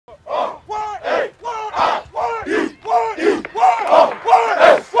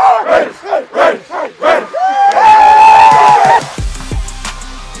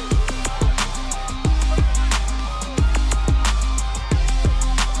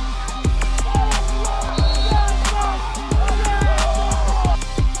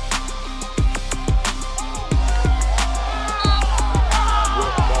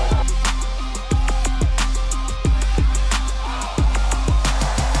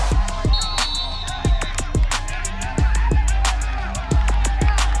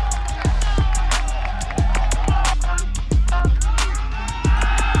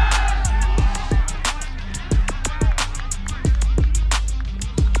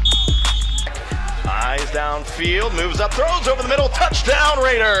Flies downfield, moves up, throws over the middle, touchdown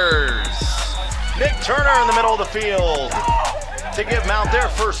Raiders! Nick Turner in the middle of the field to give Mount their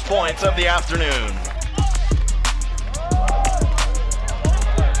first points of the afternoon.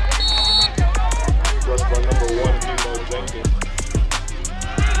 Rush by number 1, Nemo Jenkins.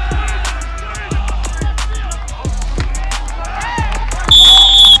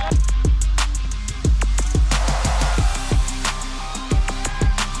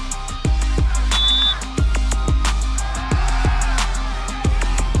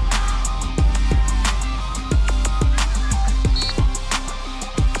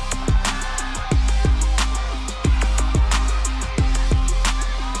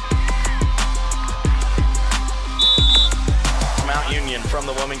 From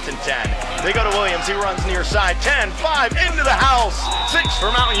the Wilmington 10. They go to Williams. He runs near side. 10, 5, into the house. 6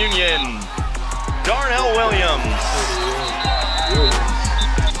 for Mount Union. Darnell Williams.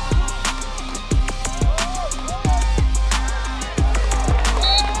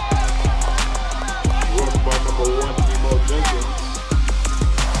 Rushed by number 1, Nemo Jenkins.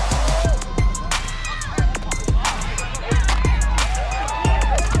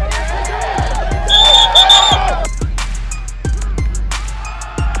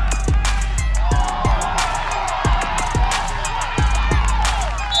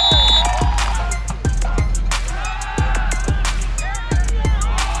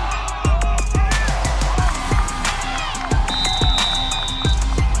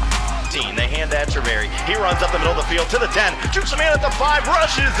 He runs up the middle of the field to the 10, jukes a man at the 5,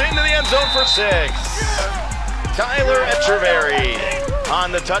 rushes into the end zone for 6. Tyler Etcheverry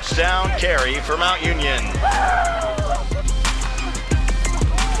on the touchdown carry for Mount Union.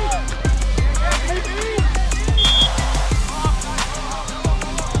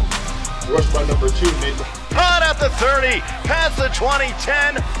 Rushed by number 2, Nathan. Caught at the 30, past the 20,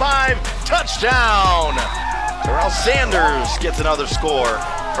 10, 5, touchdown. Terrell Sanders gets another score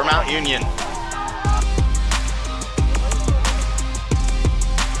for Mount Union.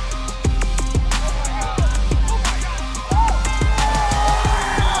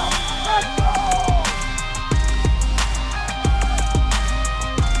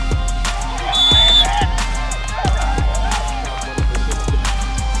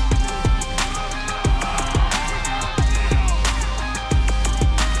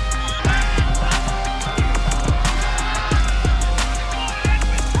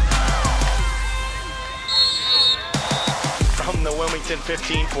 From the Wilmington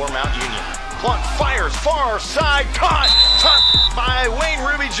 15 for Mount Union. Blunt fires far side, caught by Wayne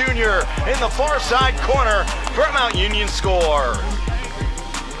Ruby Jr. in the far side corner for a Mount Union score.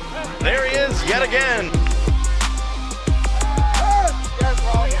 There he is yet again.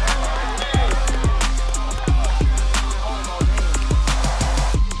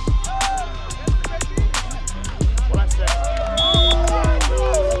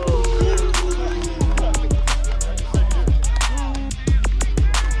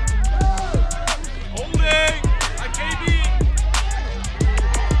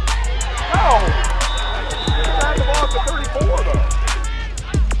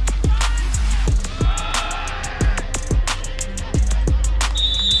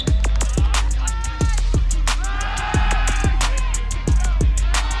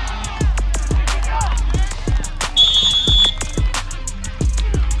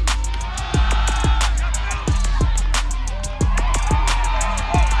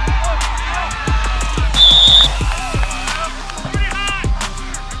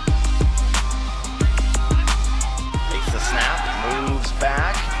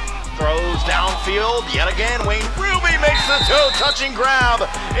 Downfield, yet again, Wayne Ruby makes the toe-touching grab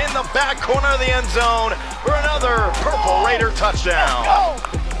in the back corner of the end zone for another Purple Raider touchdown. Let's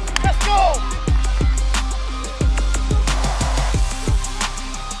go! Let's go!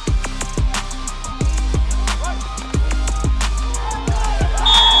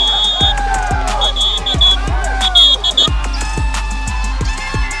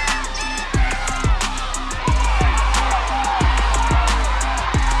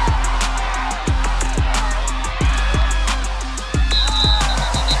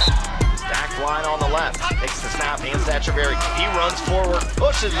 Takes the snap, hands to Etcheverry. He runs forward,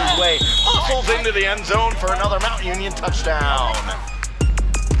 pushes his way, hustles into the end zone for another Mount Union touchdown.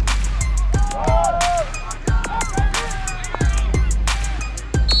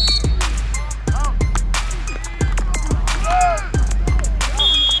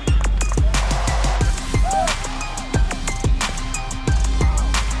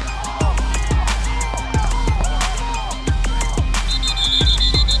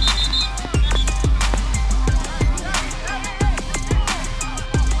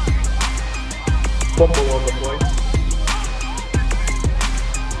 fumble on the play.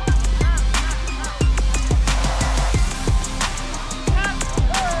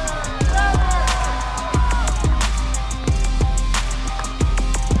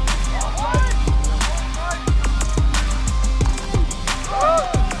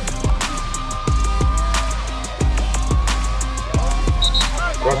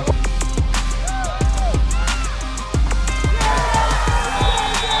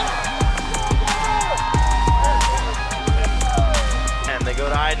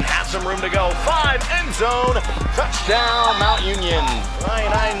 And have some room to go. 5, end zone, touchdown, Mount Union.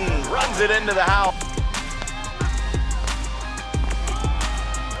 Ryan runs it into the house.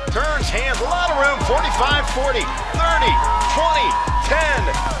 Turns hands, a lot of room. 45, 40, 30, 20,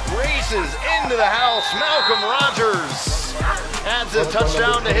 10. Races into the house. Malcolm Rogers adds a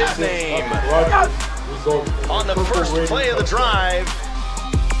touchdown to his name. On the first play of the drive.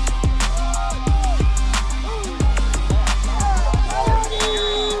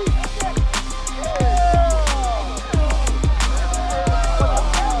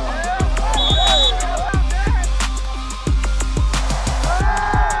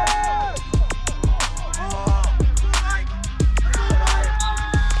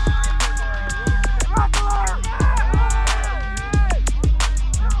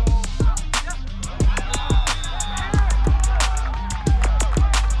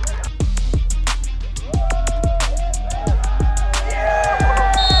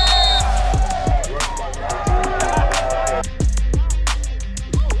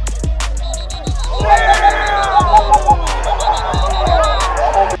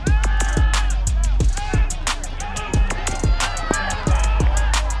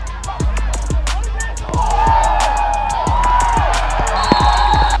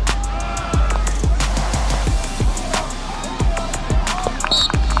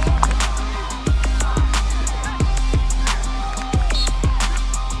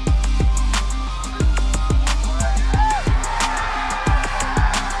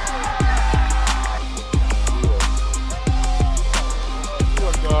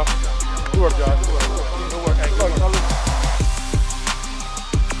 Good work, Josh. Good work.